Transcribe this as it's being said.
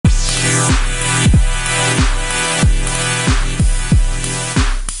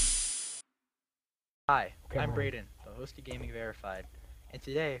Hi, Okay, I'm Ryan. Brayden, the host of Gaming Verified, and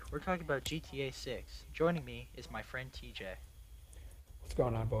today we're talking about GTA 6. Joining me is my friend TJ. What's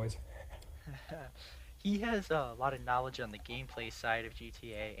going on, boys? He has a lot of knowledge on the gameplay side of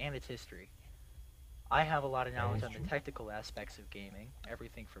GTA and its history. I have a lot of That knowledge is on the true. technical aspects of gaming,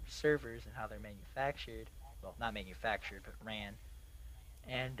 everything from servers and how they're manufactured, well, not manufactured, but ran,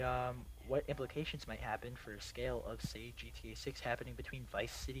 and what implications might happen for a scale of, say, GTA 6 happening between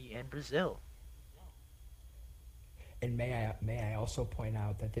Vice City and Brazil. And may I also point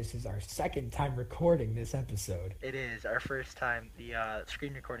out that this is our second time recording this episode. It is our first time the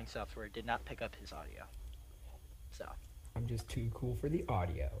screen recording software did not pick up his audio. So, I'm just too cool for the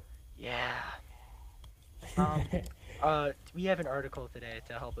audio. yeah. Um, we have an article today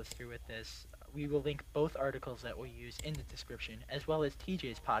to help us through with this. We will link both articles that we'll use in the description, as well as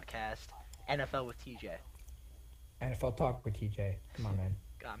TJ's podcast, NFL with TJ. NFL Talk with TJ. Come on, man.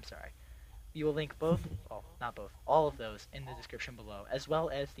 I'm sorry. We will link both, well, not both, all of those in the description below, as well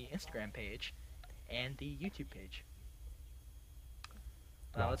as the Instagram page and the YouTube page.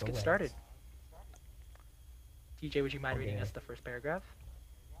 Let's Lots of get started. links. TJ, would you mind reading Okay. us the first paragraph?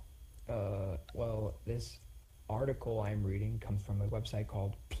 Well, this article I'm reading comes from a website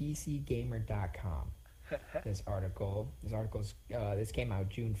called PCGamer.com. This came out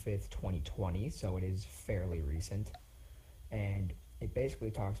June 5th, 2020, so it is fairly recent, and it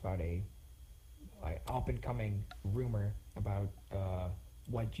basically talks about a like up and coming rumor about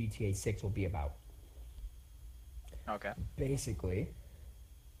what GTA 6 will be about. Okay. Basically,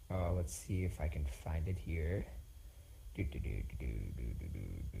 let's see if I can find it here. Do, do, do, do, do, do, do,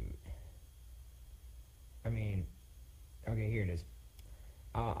 do, do. I mean, okay, here it is.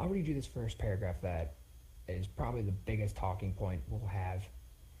 I'll read you this first paragraph that is probably the biggest talking point we'll have,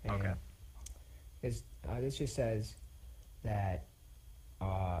 Okay. and this just says that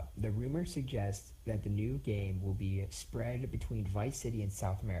the rumor suggests that the new game will be spread between Vice City and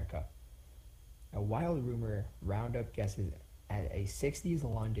South America. A wild rumor roundup guesses at a 60s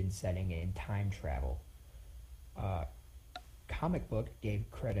London setting in time travel. Uh, Comic Book gave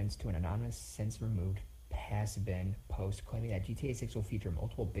credence to an anonymous, since removed, Has-Been post claiming that GTA 6 will feature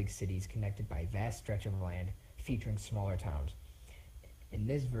multiple big cities connected by a vast stretch of land featuring smaller towns. In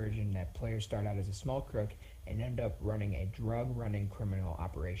this version, that players start out as a small crook and end up running a drug-running criminal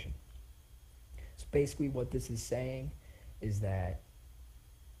operation. So basically, what this is saying is that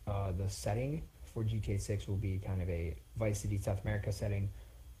the setting for GTA 6 will be kind of a Vice City, South America setting,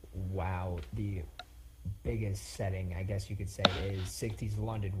 while the biggest setting, I guess you could say, is 60s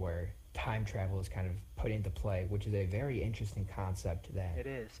London, where time travel is kind of put into play, which is a very interesting concept that It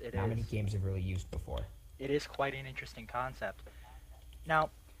is. It not many is. games have really used before. It is quite an interesting concept. Now,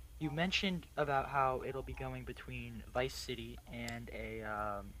 you mentioned about how it'll be going between Vice City and a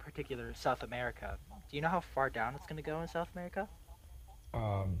particular South America. Do you know how far down it's going to go in South America?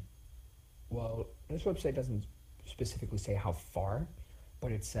 Um, well, this website doesn't specifically say how far,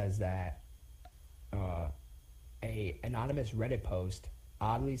 but it says that uh, a anonymous Reddit post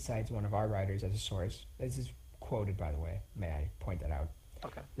oddly cites one of our writers as a source. This is quoted, by the way. May I point that out?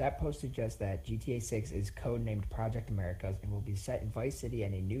 Okay. That post suggests that GTA 6 is codenamed Project Americas and will be set in Vice City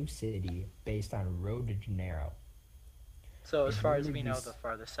and a new city based on Rio de Janeiro. So, as It's far as rumored we know, the this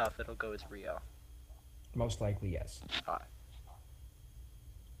farthest south it'll go is Rio. most likely yes. Ah,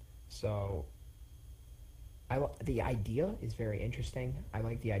 So the idea is very interesting. I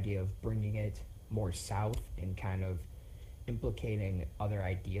like the idea of bringing it more south and kind of implicating other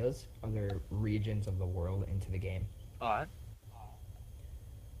ideas, other regions of the world into the game. odd.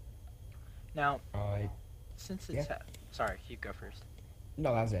 Now, Uh, since yeah. sorry, you go first.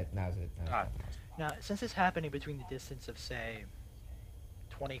 No, that was it. That was it. That was Odd. nothing else. Now, since it's happening between the distance of, say,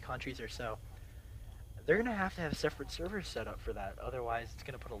 20 countries or so, they're going to have separate servers set up for that. Otherwise, it's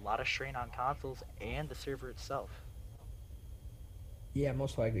going to put a lot of strain on consoles and the server itself. Yeah,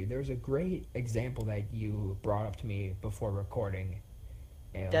 most likely. There's a great example that you brought up to me before recording.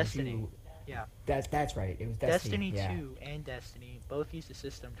 If Destiny. you Yeah. that's right. It was Destiny. Destiny Yeah. 2 and Destiny both used a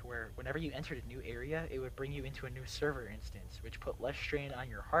system to where whenever you entered a new area, it would bring you into a new server instance, which put less strain on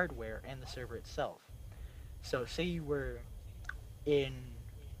your hardware and the server itself. So, say you were in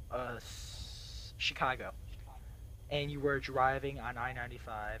Chicago, and you were driving on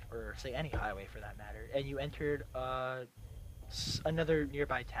I-95, or say any highway for that matter, and you entered another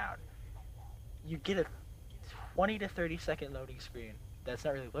nearby town, you get a 20 to 30-second loading screen. That's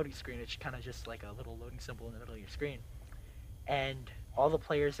not really a loading screen, it's kind of just like a little loading symbol in the middle of your screen. And all the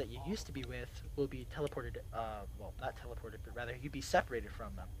players that you used to be with will be teleported, well, not teleported, but rather you'd be separated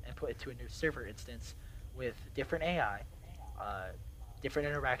from them and put into a new server instance with different AI, different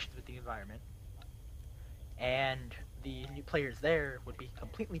interactions with the environment, and the new players there would be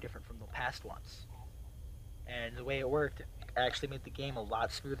completely different from the past ones. And the way it worked actually made the game a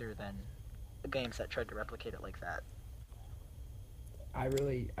lot smoother than the games that tried to replicate it like that. I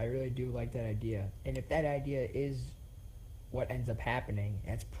really do like that idea. And if that idea is what ends up happening,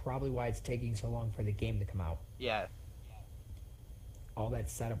 that's probably why it's taking so long for the game to come out. Yeah, All that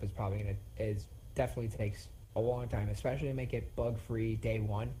setup is probably gonna is definitely takes a long time, especially to make it bug free day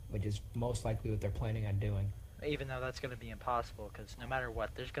one, which is most likely what they're planning on doing. even though that's going to be impossible because no matter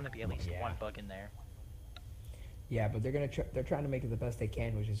what, there's going to be at least Yeah, one bug in there. yeah, but they're trying to make it the best they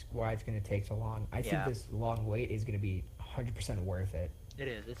can, which is why it's gonna take so long. I think Yeah, this long wait is gonna be 100% worth it. it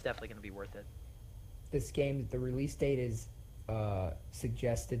is. It's definitely going to be worth it. This game, the release date is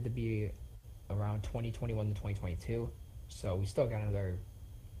suggested to be around 2021 to 2022, so we still got another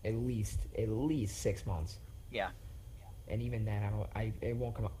at least 6 months. Yeah, And even then, it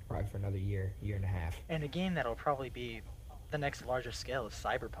won't come out probably for another year and a half. and a game that'll probably be the next largest scale is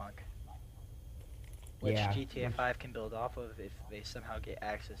Cyberpunk, which Yeah, GTA 5 can build off of if they somehow get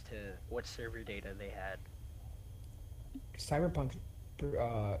access to what server data they had. Cyberpunk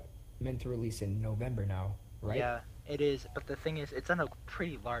meant to release in November now, right? Yeah, it is, but the thing is, it's on a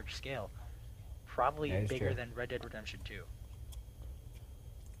pretty large scale, probably That is bigger true. than Red Dead Redemption 2.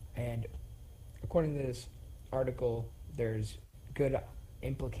 And according to this article, there's good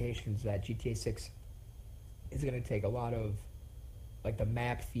implications that GTA 6 is going to take a lot of like the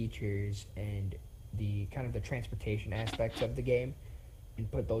map features and the kind of the transportation aspects of the game and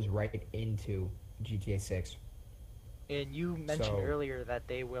put those right into GTA 6. And you mentioned So, earlier that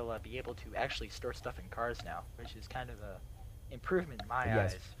they will be able to actually store stuff in cars now, which is kind of a improvement in my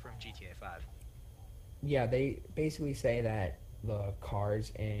yes. eyes from GTA 5. Yeah, they basically say that the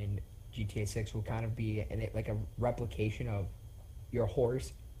cars in GTA 6 will kind of be like a replication of your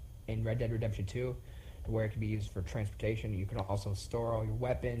horse in Red Dead Redemption 2, where it can be used for transportation. You can also store all your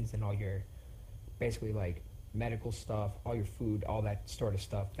weapons and all your basically like medical stuff, all your food, all that sort of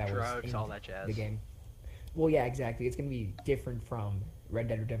stuff that was Drugs, in all that jazz. the game. Well, yeah, exactly. It's going to be different from Red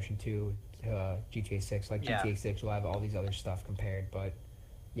Dead Redemption 2 to GTA 6. Like Yeah. GTA 6 will have all these other stuff compared, but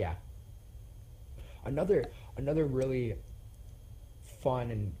yeah. Another really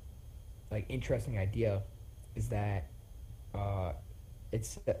fun and like interesting idea is that uh,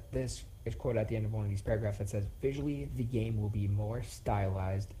 it's this is quote at the end of one of these paragraphs that says visually the game will be more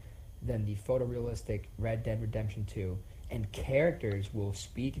stylized than the photorealistic Red Dead Redemption 2, and characters will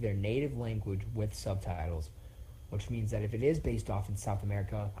speak their native language with subtitles, which means that if it is based off in South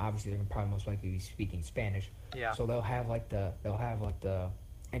America, obviously they're probably most likely be speaking Spanish. Yeah. So they'll have like the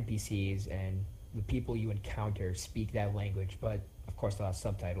NPCs and the people you encounter speak that language, but of course they'll have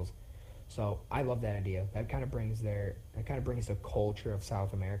subtitles. So I love that idea. That kind of brings the culture of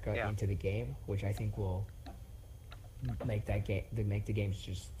South America Yeah. into the game, which I think will make the games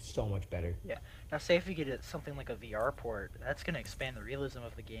just so much better. Yeah. Now, say if you get something like a VR port, that's going to expand the realism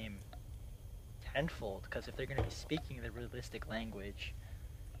of the game tenfold, because if they're going to be speaking the realistic language,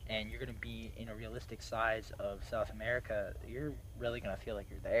 and you're going to be in a realistic size of South America, you're really going to feel like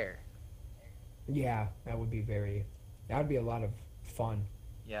you're there. Yeah, that would be a lot of fun.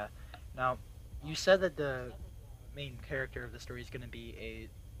 Yeah. Now, you said that the main character of the story is going to be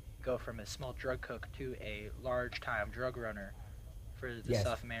go from a small drug cook to a large-time drug runner for the Yes.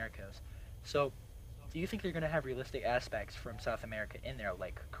 South Americas. So, do you think they're going to have realistic aspects from South America in there,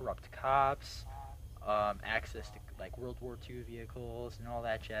 like corrupt cops, access to like World War II vehicles and all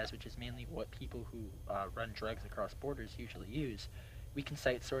that jazz, which is mainly what people who run drugs across borders usually use? We can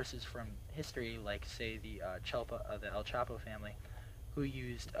cite sources from history, like say the the El Chapo family, who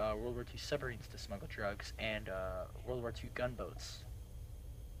used World War II submarines to smuggle drugs and World War II gunboats.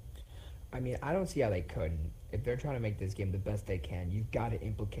 I mean, I don't see how they couldn't. If they're trying to make this game the best they can, you've got to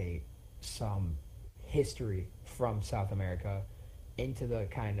implicate some history from South America into the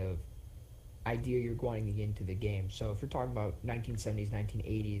kind of idea you're going to get into the game. So if you're talking about 1970s,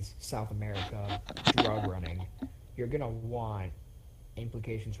 1980s South America drug running, you're gonna want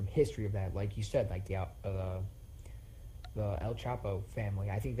implications from history of that, like you said, like the El Chapo family.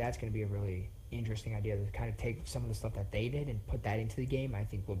 I think that's going to be a really interesting idea to kind of take some of the stuff that they did and put that into the game. I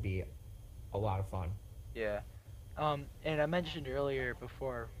think would be a lot of fun. Yeah. And I mentioned earlier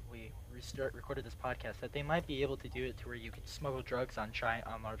before we recorded this podcast that they might be able to do it to where you can smuggle drugs on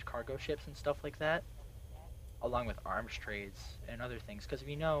on large cargo ships and stuff like that, along with arms trades and other things. Because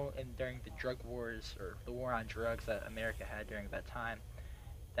we know, during the drug wars or the war on drugs that America had during that time,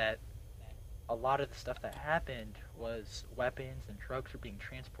 that a lot of the stuff that happened was weapons and drugs were being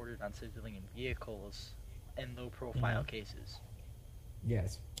transported on civilian vehicles in low-profile cases.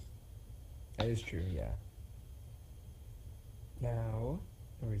 Yes, that is true. Yeah. Now,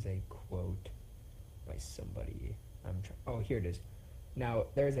 there is a quote by somebody. Oh, here it is. Now,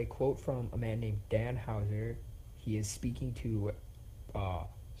 there is a quote from a man named Dan Hauser. He is speaking to uh,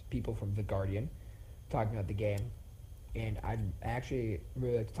 people from The Guardian, talking about the game. And I'd actually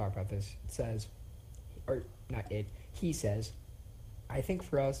really like to talk about this. It says, or not it, he says, I think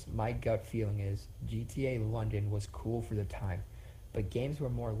for us, my gut feeling is GTA London was cool for the time, but games were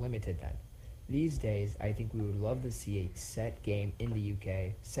more limited then. These days, I think we would love to see a set game in the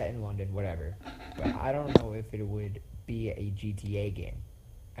UK, set in London, whatever, but I don't know if it would be a GTA game.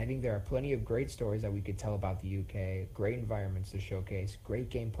 I think there are plenty of great stories that we could tell about the UK, great environments to showcase, great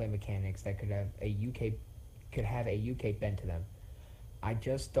gameplay mechanics that could have a UK bent to them. I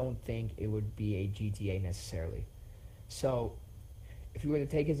just don't think it would be a GTA necessarily. So if you were to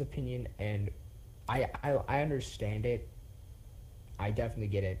take his opinion, and I understand it, I definitely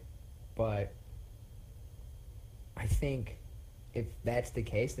get it, but I think if that's the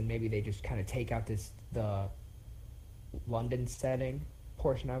case, then maybe they just kind of take out the London setting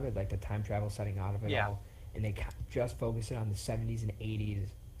portion of it, like the time travel setting out of it Yeah. all, and they just focus it on the 70s and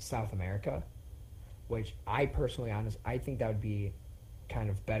 80s South America, which I think that would be kind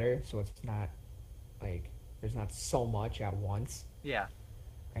of better, so it's not like there's not so much at once. Yeah.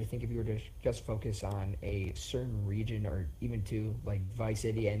 I think if you were to just focus on a certain region or even two, like Vice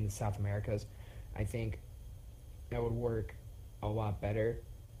City and the South Americas, I think that would work a lot better.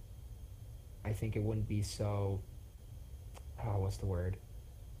 I think it wouldn't be so. Oh, what's the word?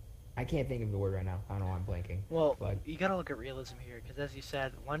 I can't think of the word right now. I don't know why I'm blanking. Well, But you gotta look at realism here, because as you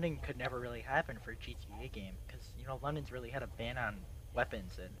said, London could never really happen for a GTA game, because London's really had a ban on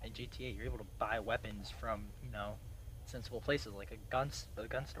weapons, and in GTA you're able to buy weapons from sensible places like a gun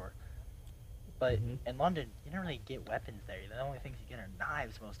store. But hmm in London, you don't really get weapons there. The only things you get are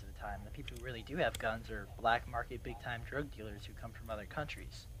knives most of the time. The people who really do have guns are black market, big time drug dealers who come from other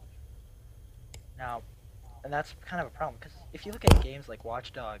countries. Now, and that's kind of a problem because if you look at games like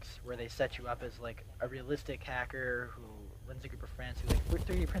Watch Dogs, where they set you up as like a realistic hacker who runs a group of friends who like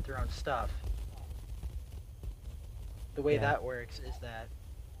 3D print their own stuff, the way yeah, that works is that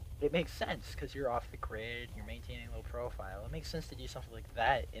it makes sense because you're off the grid, you're maintaining a low profile. It makes sense to do something like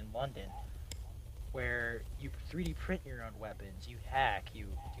that in London, where you 3D print your own weapons, you hack,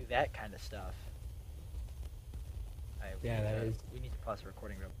 you do that kind of stuff. Alright, yeah, that is we need to pause the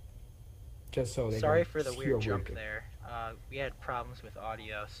recording real. just so they Sorry don't for the hear weird weird. jump there. We had problems with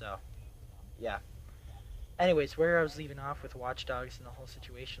audio, so yeah. Anyways, where I was leaving off with Watch Dogs and the whole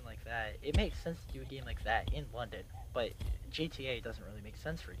situation like that, it makes sense to do a game like that in London, but GTA doesn't really make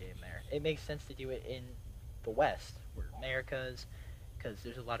sense for a game there. It makes sense to do it in the West, where America's, because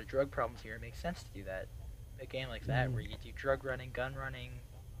there's a lot of drug problems here. It makes sense to do that. A game like that, where Mm, you do drug running, gun running,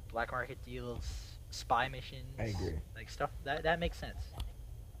 black market deals, spy I missions, agree. like stuff that makes sense.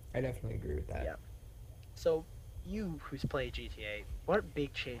 I definitely agree with that. Yeah. So, you who's played GTA, what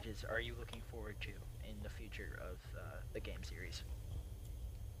big changes are you looking forward to in the future of the game series?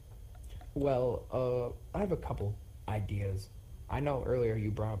 Well, I have a couple ideas. I know earlier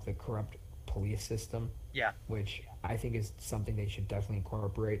you brought up the corrupt police system, Yeah. which I think is something they should definitely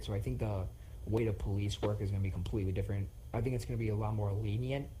incorporate. So I think the way the police work is going to be completely different. I think it's going to be a lot more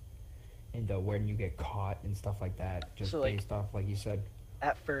lenient in the when you get caught and stuff like that, just So, like, based off, like you said.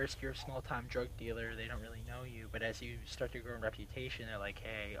 at first, you're a small time drug dealer, they don't really know you, but as you start to grow in reputation, they're like,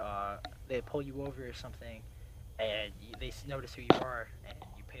 hey, they pull you over or something, and notice who you are, and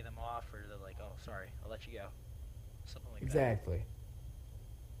you pay them off, or they're like, oh, sorry, I'll let you go. Something like that. Exactly.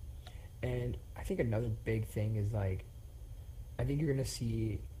 And I think another big thing is like I think you're gonna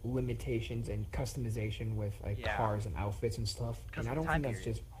see limitations and customization with like Yeah. cars and outfits and stuff. Because And I of the don't time think that's period.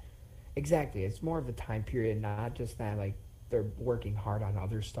 just exactly. It's more of the time period, not just that like they're working hard on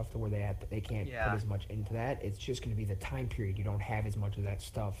other stuff to where they can't put Yeah. as much into that. It's just gonna be the time period. You don't have as much of that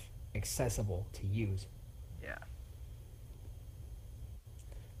stuff accessible to use. Yeah.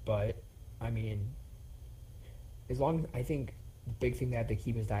 But I mean, as long I think the big thing they have to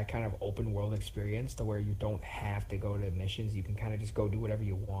keep is that kind of open world experience to where you don't have to go to missions. You can kind of just go do whatever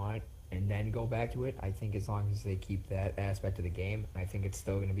you want and then go back to it. I think as long as they keep that aspect of the game, I think it's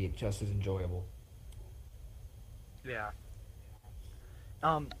still going to be just as enjoyable. Yeah.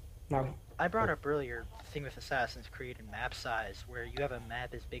 Um, Now, I brought oh, up earlier the thing with Assassin's Creed and map size, where you have a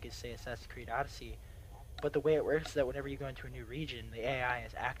map as big as, say, Assassin's Creed Odyssey, but the way it works is that whenever you go into a new region, the AI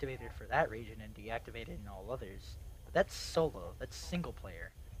is activated for that region and deactivated in all others. But that's solo. That's single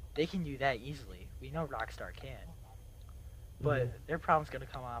player. They can do that easily. We know Rockstar can. mhm, But their problem's going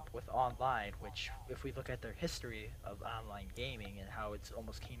to come up with online, which, if we look at their history of online gaming and how it's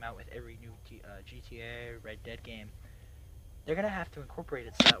almost came out with every new GTA, Red Dead game, they're gonna have to incorporate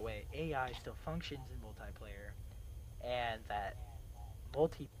it so that way AI still functions in multiplayer, and that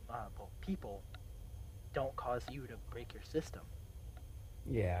people don't cause you to break your system.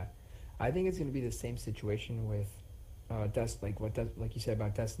 Yeah, I think it's going to be the same situation with like you said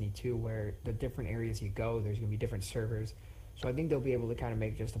about Destiny 2, where the different areas you go, there's going to be different servers. So I think they'll be able to kind of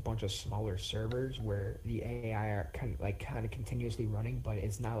make just a bunch of smaller servers where the AI are kind of continuously running, but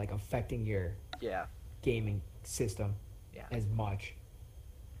it's not like affecting your Yeah, gaming system yeah, as much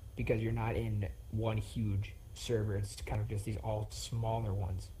because you're not in one huge server. It's kind of just these all smaller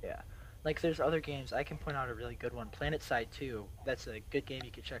ones. yeah. Like there's other games I can point out a really good one, Planet Side 2. That's a good game you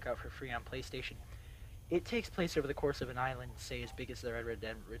can check out for free on PlayStation. It takes place over the course of an island, say as big as the Red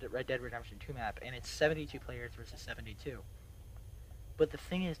Dead Redemption 2 map, and it's 72 players versus 72. But the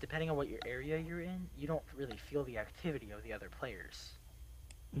thing is, depending on what your area you're in, you don't really feel the activity of the other players.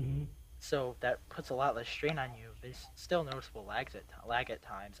 Hmm. So that puts a lot less strain on you. There's still noticeable lag at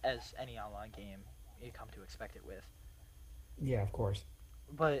times, as any online game you come to expect it with. Yeah, of course.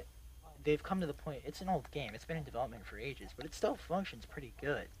 But they've come to the point. It's an old game. It's been in development for ages, but it still functions pretty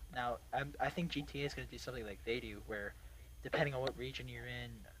good. Now, I think GTA is going to do something like they do, where depending on what region you're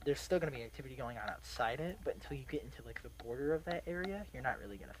in, there's still going to be activity going on outside it. But until you get into like the border of that area, you're not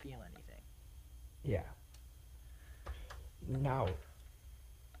really going to feel anything. Yeah. Now,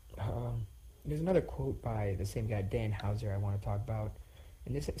 there's another quote by the same guy, Dan Hauser, I want to talk about,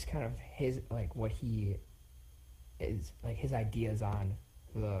 and this is kind of his like what he is like his ideas on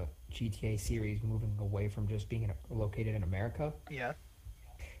the GTA series moving away from just being located in America. Yeah.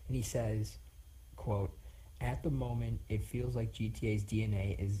 And he says, "quote At the moment, it feels like GTA's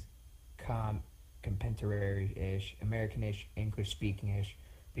DNA is contemporary-ish, American-ish, English-speaking-ish,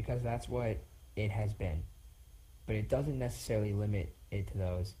 because that's what it has been. But it doesn't necessarily limit it to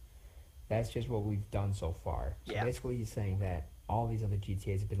those. That's just what we've done so far." So Yeah. basically, he's saying that all these other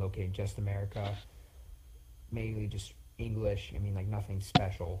GTA's have been located in just America, mainly just English. I mean, like nothing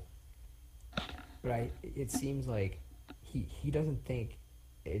special. But it seems like he doesn't think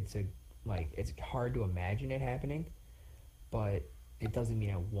it's a it's hard to imagine it happening, but it doesn't mean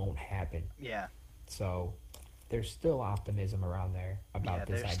it won't happen. Yeah. So there's still optimism around there Yeah. about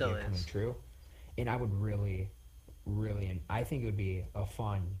this There still idea coming is. true, and I would really, and I think it would be a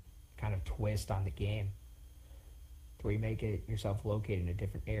fun kind of twist on the game where you make it yourself located in a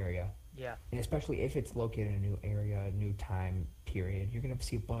different area. Yeah. And especially if it's located in a new area, a new time period, you're gonna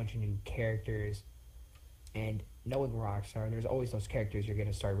see a bunch of new characters. And knowing Rockstar, there's always those characters you're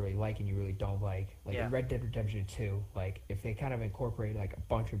gonna start really liking, you really don't like. Like Yeah. in Red Dead Redemption 2, like if they kind of incorporate like a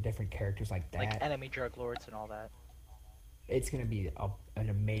bunch of different characters like Like that, enemy drug lords and all that. it's gonna be an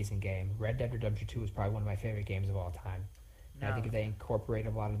amazing game. Red Dead Redemption 2 is probably one of my favorite games of all time. And I think No. if they incorporate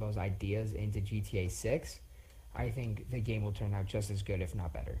a lot of those ideas into GTA 6, I think the game will turn out just as good, if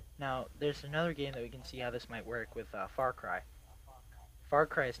not better. Now, there's another game that we can see how this might work with Far Cry. Far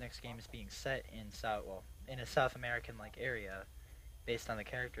Cry's next game is being set in in a South American like area, based on the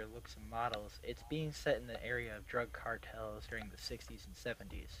character looks and models. It's being set in the area of drug cartels during the 60s and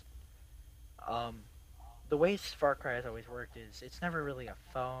 70s. Um, the way Far Cry has always worked is it's never really a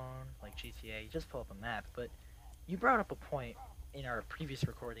phone like GTA. You just pull up a map. But you brought up a point in our previous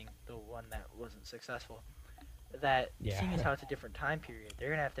recording, the one that wasn't successful, that Yeah. seeing as how it's a different time period,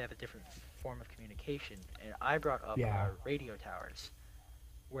 they're gonna have a different form of communication. And I brought up Yeah. radio towers,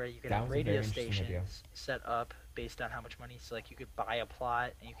 where you could That have was a very radio interesting idea. stations set up based on how much money. So like you could buy a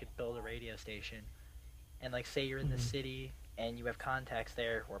plot and you could build a radio station. And like say you're in the Hmm. city and you have contacts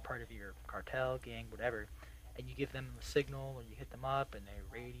there who are part of your cartel, gang, whatever, and you give them a signal or you hit them up and they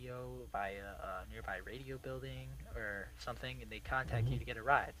radio by a nearby radio building or something and they contact Hmm. you to get a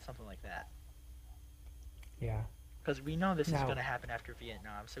ride, something like that. Yeah. Because we know this is Now, going to happen after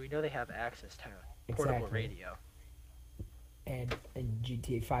Vietnam, so we know they have access to portable exactly. radio. And in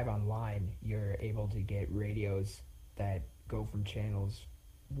GTA 5 Online, you're able to get radios that go from channels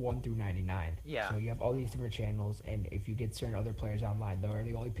 1 through 99. Yeah. So you have all these different channels, and if you get certain other players online, they're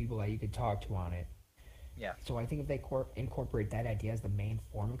the only people that you could talk to on it. Yeah. So I think if they incorporate that idea as the main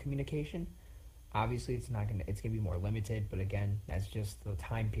form of communication, obviously it's gonna be more limited. But again, that's just the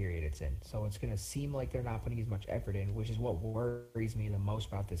time period it's in. So it's gonna seem like they're not putting as much effort in, which is what worries me the most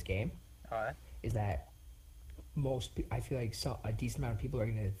about this game. Alright. Is that I feel like a decent amount of people are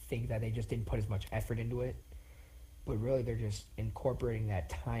gonna think that they just didn't put as much effort into it, but really they're just incorporating that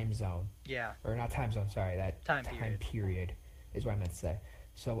time zone, Yeah. or not time zone, sorry, that Time time period. period is what I meant to say.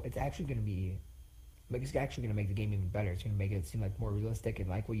 So it's actually going to be, like, it's actually going to make the game even better. It's going to make it seem like more realistic, and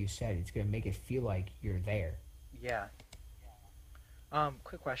like what you said, it's going to make it feel like you're there. Yeah.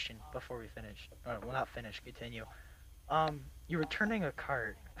 Quick question before we finish. Or, well, not finish, continue. You're returning a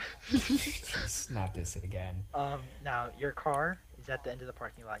cart. Jeez, not this again. Now your car is at the end of the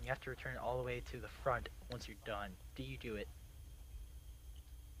parking lot, and you have to return it all the way to the front once you're done. Do you do it?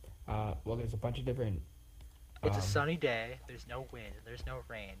 Well, there's a bunch of different. It's a Um, sunny day. There's no wind. There's no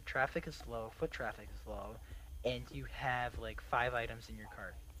rain. Traffic is low. Foot traffic is low, and you have like 5 items in your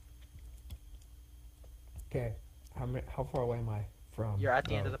cart. okay, how far away am I from You're at the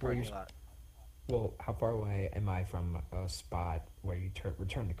the end of the where you? parking lot. Well, how far away am I from a spot where you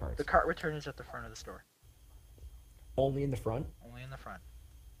return the The cards? cart return is at the front of the store, Only in the front? only in the front.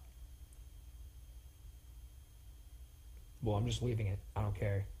 Well, I'm just leaving it. I don't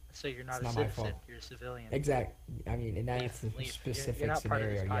care. So you're It's not a not my citizen. fault. You're a civilian. Exact. I mean, in that Leave, leave. You're specific not part of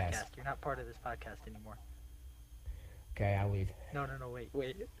this scenario, yes. podcast. You're not part of this podcast anymore. Okay, I'll leave. No, no, no. Wait,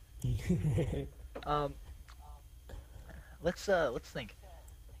 wait. Um, let's think.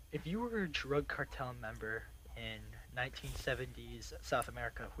 If you were a drug cartel member in 1970s South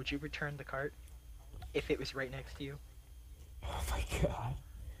America, would you return the cart if it was right next to you, Oh my god.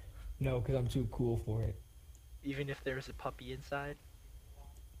 No, because I'm too cool for it. even if there was a puppy inside?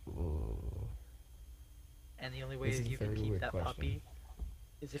 Ooh, And the only way this that is a you can very keep weird that question. puppy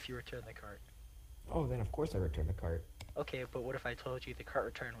is if you return the cart. Oh, then of course I return the cart. Okay, but what if I told you the cart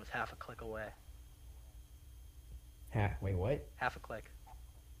return was half a click away? Ha, wait, what? Half a click.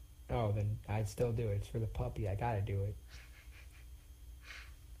 Oh, then I'd still do it. It's for the puppy. I gotta do it.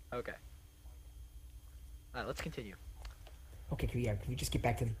 Okay. Let's continue. Okay, can we just get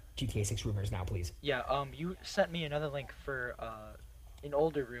back to the GTA 6 rumors now, please? Yeah, you sent me another link for an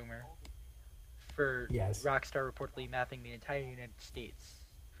older rumor for Yes. Rockstar reportedly mapping the entire United States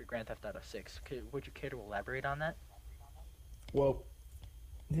for Grand Theft Auto 6. Would you care to elaborate on that? Well,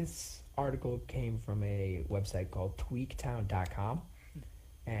 this article came from a website called tweaktown.com,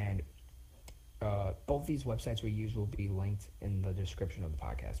 and both these websites we use will be linked in the description of the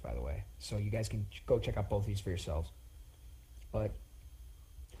podcast, by the way. So you guys can go check out both these for yourselves. But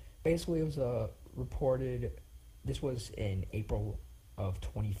basically, it was reported. This was in April of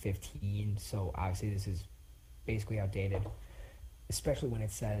 2015, so obviously this is basically outdated, especially when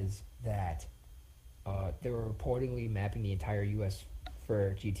it says that they were reportedly mapping the entire U.S.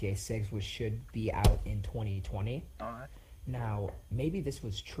 for GTA 6, which should be out in 2020. Alright. Now, maybe this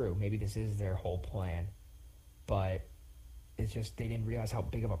was true. Maybe this is their whole plan, but it's just they didn't realize how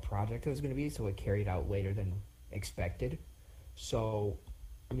big of a project it was going to be, so it carried out later than expected. So,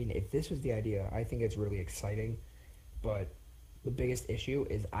 I mean, if this was the idea, I think it's really exciting, but the biggest issue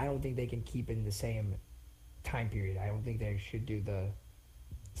is I don't think they can keep in the same time period. I don't think they should do the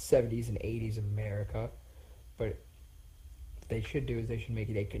 70s and 80s of America, but they should do is they should make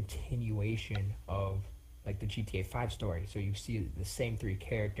it a continuation of like the GTA 5 story. So you see the same three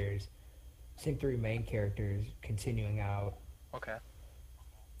characters, same three main characters continuing out. Okay,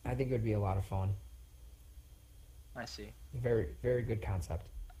 I think it would be a lot of fun. I see. Very, very good concept.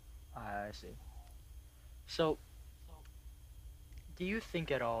 I see. So, do you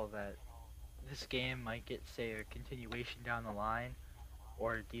think at all that this game might get, say, a continuation down the line,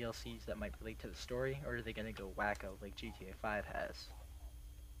 or DLCs that might relate to the story, or are they gonna go wacko like GTA 5 has?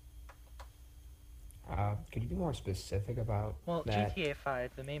 Could you be more specific about Well, that? GTA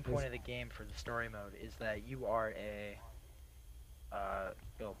 5, the main point is- of the game for the story mode is that you are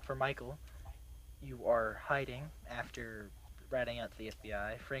for Michael, you are hiding after ratting out to the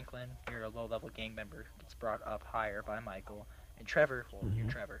FBI. Franklin, you're a low-level gang member, gets brought up higher by Michael, and Trevor, well, you're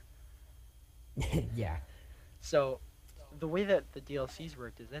Mhm. Trevor. Yeah. So, the way that the DLCs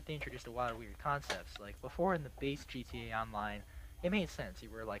worked is that they introduced a lot of weird concepts. Like before in the base GTA Online, it made sense. You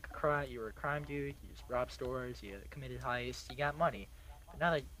were like you were a crime dude. You just robbed stores. You committed heists. You got money. But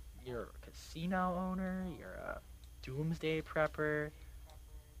now that you're a casino owner, you're a doomsday prepper.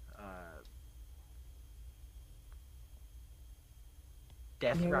 Uh,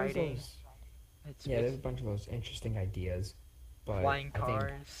 Death Yeah, there's riding. those- It's, yeah, there's a it's bunch of those interesting ideas, but flying I think,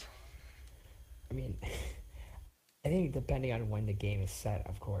 cars. I mean, I think depending on when the game is set,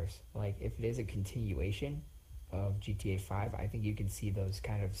 of course, like if it is a continuation of GTA 5, I think you can see those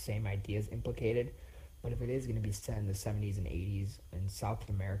kind of same ideas implicated. But if it is going to be set in the 70s and 80s in South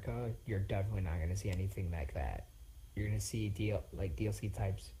America, you're definitely not going to see anything like that. You're going to see DLC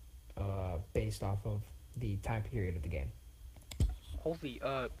types based off of the time period of the game. Holy,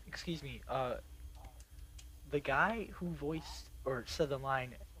 excuse me, the guy who voiced or said the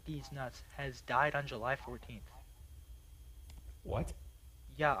line "these nuts" has died on July 14th. What?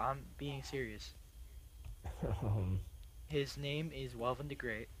 Yeah, I'm being serious. um, His name is Welvin the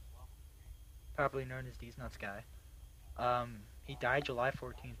Great, probably known as These Nuts Guy. He died July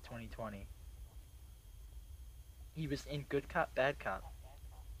 14th, 2020. He was in Good Cop, Bad Cop.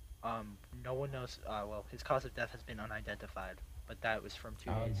 No one knows. Well, his cause of death has been unidentified, but that was from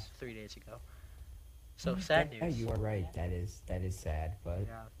Um, 3 days ago. So sad yeah, you news. are right. That is sad, but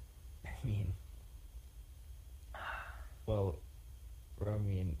Yeah. I mean, well, I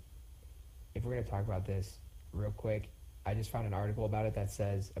mean, if we're gonna talk about this real quick, I just found an article about it that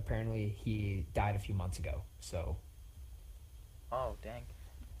says apparently he died a few months ago. So Oh dang.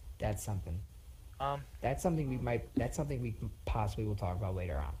 that's something. Um, That's something we possibly will talk about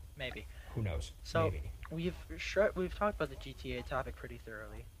later on. maybe. Who knows? So Maybe. we've talked about the GTA topic pretty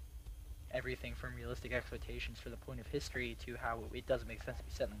thoroughly. Everything from realistic expectations for the point of history to how it doesn't make sense to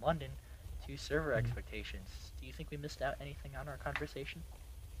be set in London, to server Mhm. expectations. Do you think we missed out anything on our conversation?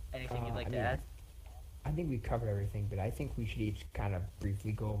 Anything you'd I like to mean, add? I think we covered everything, but I think we should each kind of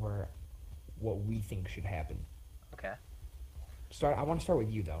briefly go over what we think should happen. Okay. I want to start with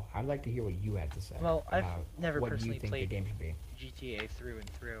you though. I'd like to hear what you had to say Well, I've about never what you personally think the played game should be. GTA through and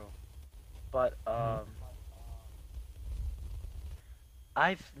through, but Hmm.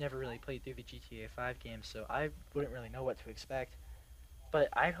 I've never really played through the GTA 5 games, so I wouldn't really know what to expect. But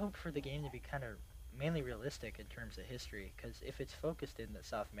I'd hope for the game to be kind of mainly realistic in terms of history, because if it's focused in the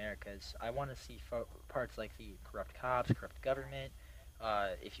South Americas, I want to see parts like the corrupt cops, corrupt government,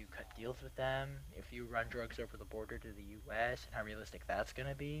 if you cut deals with them, if you run drugs over the border to the U.S., and how realistic that's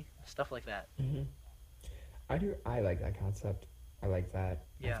gonna be, stuff like that. Hmm. I do. I like that concept. I like that.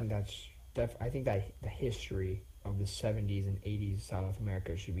 I Yeah, think I think that the history of the '70s and '80s South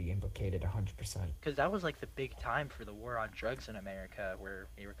America should be implicated 100%. because that was like the big time for the war on drugs in America, where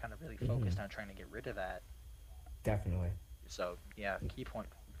they were kind of really Hmm. focused on trying to get rid of that. Definitely. So yeah, key point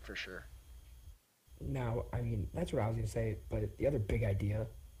for sure. Now, I mean, that's what I was gonna say. But the other big idea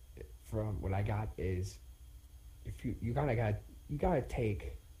from what I got is if you kind of got you gotta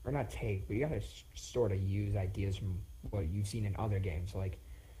take or not take, but you gotta sort of use ideas from what you've seen in other games. Like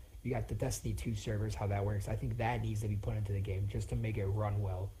you got the Destiny 2 servers, how that works. I think that needs to be put into the game just to make it run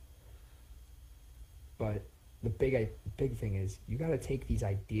well. But the big thing is you gotta take these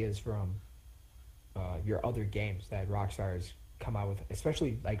ideas from your other games that Rockstar's come out with,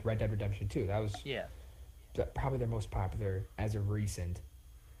 especially like Red Dead Redemption 2. That was Yeah, probably their most popular as of recent.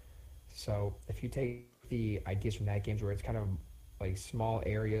 So if you take the ideas from that games where it's kind of like small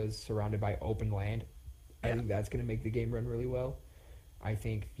areas surrounded by open land, I yeah, think that's going to make the game run really well. I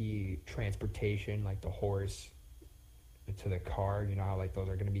think the transportation, like the horse to the car, you know how like those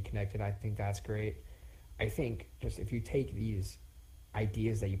are going to be connected. I think that's great. I think just if you take these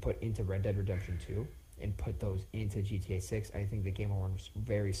ideas that you put into Red Dead Redemption 2 and put those into GTA 6, I think the game will run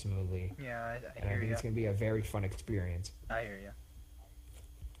very smoothly, yeah. I and I hear think you. it's going to be a very fun experience. I hear you.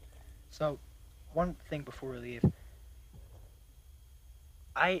 So, one thing before we leave,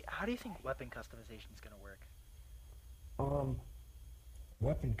 how do you think weapon customization is gonna work? Um,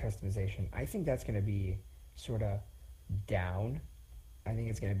 Weapon customization, I think that's going to be sort of down. I think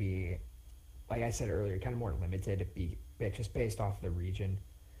it's going to be, like I said earlier, kind of more limited, just based off the region.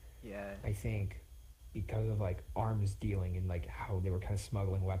 Yeah. I think because of like arms dealing and like how they were kind of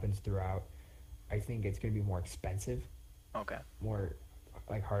smuggling weapons throughout, I think it's going to be more expensive, Okay. more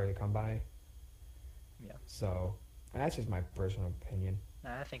like harder to come by. Yeah. So that's just my personal opinion.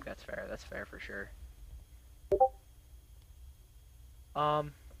 Nah, I think that's fair. That's fair for sure.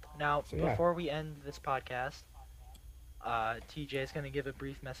 Now So yeah, before we end this podcast, TJ is gonna give a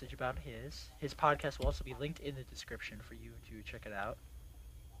brief message about his. His podcast will also be linked in the description for you to check it out.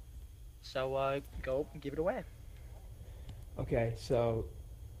 So, go give it away. okay, so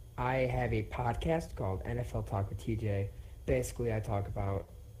I have a podcast called NFL Talk with TJ. Basically, I talk about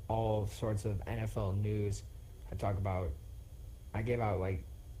all sorts of NFL news. I talk about, I give out like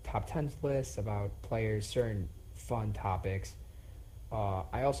top 10 lists about players, certain fun topics.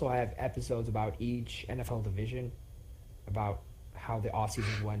 I also have episodes about each NFL division, about how the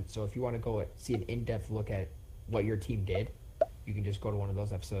offseason went. So if you want to go see an in-depth look at what your team did, you can just go to one of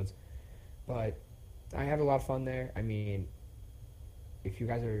those episodes. But I have a lot of fun there. I mean, if you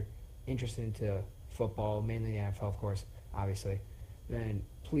guys are interested into football, mainly the NFL, of course, obviously, then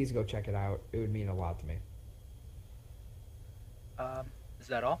please go check it out. It would mean a lot to me. Is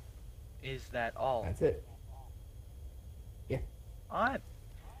that all? Is that all? That's it. Yeah. Alright.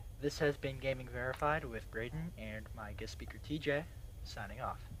 This has been Gaming Verified with Braden and my guest speaker TJ, signing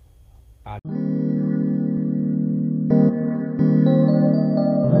off.